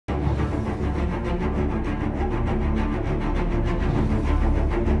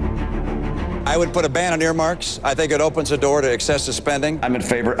I would put a ban on earmarks. I think it opens the door to excessive spending. I'm in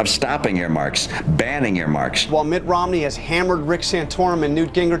favor of stopping earmarks, banning earmarks. While Mitt Romney has hammered Rick Santorum and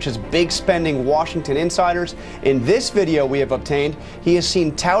Newt Gingrich as big spending Washington insiders, in this video we have obtained, he is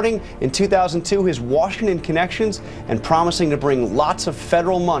seen touting in 2002 his Washington connections and promising to bring lots of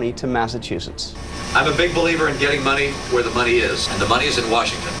federal money to Massachusetts. I'm a big believer in getting money where the money is, and the money is in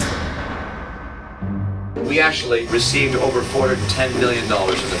Washington. We actually received over $410 million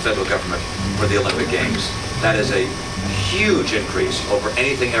from the federal government for the Olympic Games. That is a huge increase over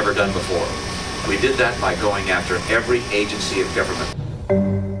anything ever done before. We did that by going after every agency of government.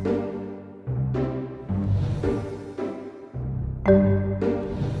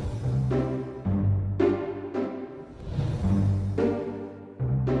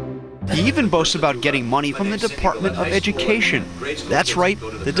 He even boasts about getting money from the Department of Education. That's right,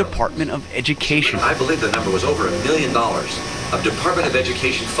 the Department of Education. I believe the number was over $1 million of Department of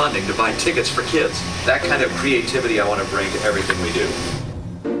Education funding to buy tickets for kids. That kind of creativity I want to bring to everything we do.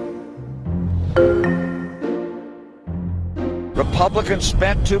 Republicans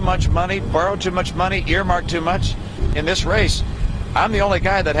spent too much money, borrowed too much money, earmarked too much. In this race, I'm the only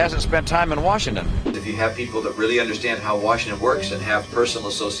guy that hasn't spent time in Washington. If you have people that really understand how Washington works and have personal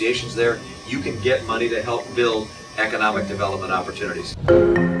associations there, you can get money to help build economic development opportunities.